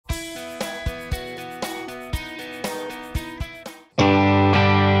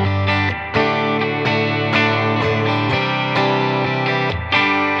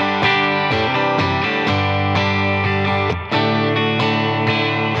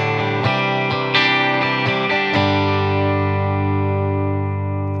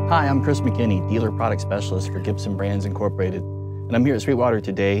I'm Chris McKinney, Dealer Product Specialist for Gibson Brands Incorporated. And I'm here at Sweetwater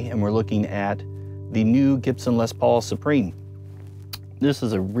today, and we're looking at the new Gibson Les Paul Supreme. This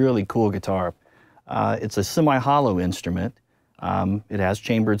is a really cool guitar. It's a semi-hollow instrument. It has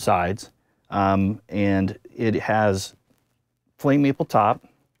chambered sides, and it has flame maple top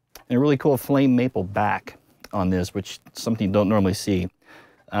and a really cool flame maple back on this, which is something you don't normally see.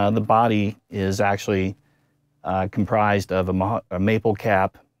 The body is actually comprised of a maple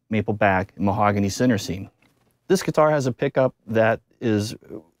cap, maple back, and mahogany center seam. This guitar has a pickup that is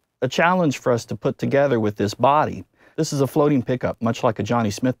a challenge for us to put together with this body. This is a floating pickup, much like a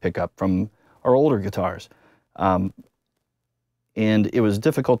Johnny Smith pickup from our older guitars. And it was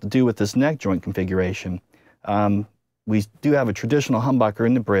difficult to do with this neck joint configuration. We do have a traditional humbucker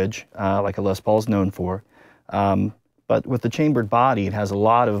in the bridge, like a Les Paul is known for. But with the chambered body, it has a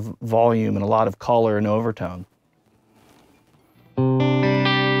lot of volume and a lot of color and overtone.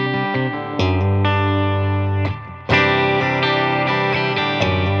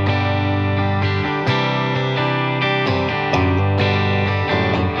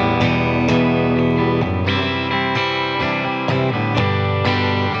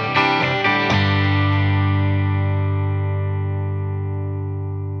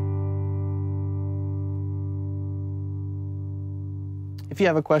 If you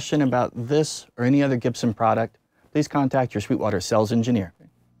have a question about this or any other Gibson product, please contact your Sweetwater sales engineer.